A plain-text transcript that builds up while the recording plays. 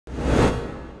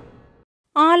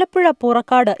Alappuzha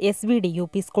Purakkad SVD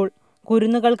UP school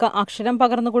കുരുന്നുകൾക്ക് അക്ഷരം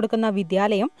പകർന്നു കൊടുക്കുന്ന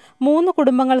വിദ്യാലയം 3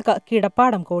 കുടുംബങ്ങൾക്ക്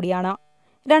കിടപ്പാടം കൂടിയാണ്.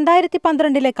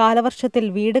 2012 കാലവർഷത്തിൽ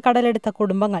വീട് കടലെടുത്ത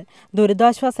കുടുംബങ്ങൾ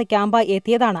ദുരിതാശ്വാസ ക്യാമ്പായി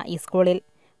എത്തിയതാണ് ഈ സ്കൂളിൽ.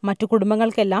 മറ്റു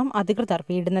കുടുംബങ്ങൾക്കെല്ലാം അധികൃതർ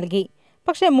വീട് നൽകി.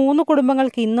 പക്ഷേ 3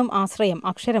 കുടുംബങ്ങൾക്ക് ഇന്നും ആശ്രയം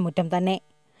അക്ഷരമുറ്റം തന്നെ.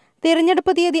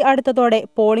 തിരഞ്ഞെടുപ്പ് തീയതി അടുത്തതോടെ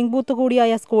പോളിംഗ് ബൂത്ത്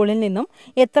കൂടിയായ സ്കൂളിൽ നിന്നും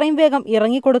എത്രയും വേഗം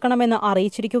ഇറങ്ങിക്കൊടുക്കണമെന്ന്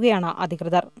അറിയിച്ചിരിക്കുകയാണ്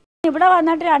അധികൃതർ. ഇവിടെ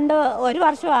വന്നിട്ട് ഒരു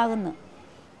വർഷമാകുന്നു.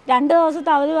 2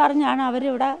 ദിവസത്തെ അവധി പറഞ്ഞാണ്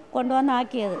അവരിവിടെ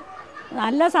കൊണ്ടുവന്നാക്കിയത്.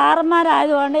 നല്ല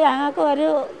സാറന്മാരായതുകൊണ്ട് ഞങ്ങൾക്ക് ഒരു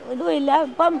ഇതുമില്ല.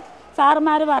 ഇപ്പം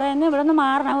സാറന്മാർ പറയുന്നത് ഇവിടെ നിന്ന്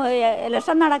മാറണം,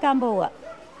 ഇലക്ഷൻ നടക്കാൻ പോവുക.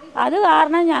 അത്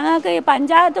കാരണം ഞങ്ങൾക്ക് ഈ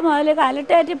പഞ്ചായത്ത് മുതൽ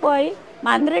കലക്ടറേറ്റിൽ പോയി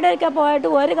മന്ത്രിയുടെയൊക്കെ പോയിട്ട്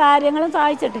ഒരു കാര്യങ്ങളും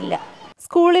സാധിച്ചിട്ടില്ല.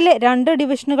 സ്കൂളിലെ 2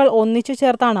 ഡിവിഷനുകൾ ഒന്നിച്ചു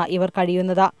ചേർത്താണ് ഇവർ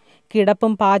കഴിയുന്നത്.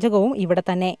 കിടപ്പും പാചകവും ഇവിടെ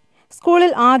തന്നെ.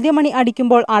 സ്കൂളിൽ ആദ്യ മണി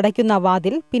അടിക്കുമ്പോൾ അടയ്ക്കുന്ന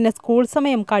വാതിൽ പിന്നെ സ്കൂൾ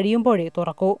സമയം കഴിയുമ്പോഴേ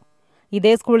തുറക്കൂ.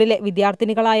 ഇതേ സ്കൂളിലെ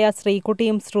വിദ്യാർത്ഥിനികളായ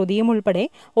ശ്രീകുട്ടിയും ശ്രുതിയും ഉൾപ്പെടെ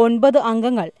 9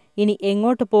 അംഗങ്ങൾ ഇനി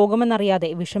എങ്ങോട്ട് പോകുമെന്നറിയാതെ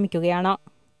വിഷമിക്കുകയാണ്.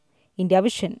 India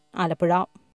vision, Alappuzha.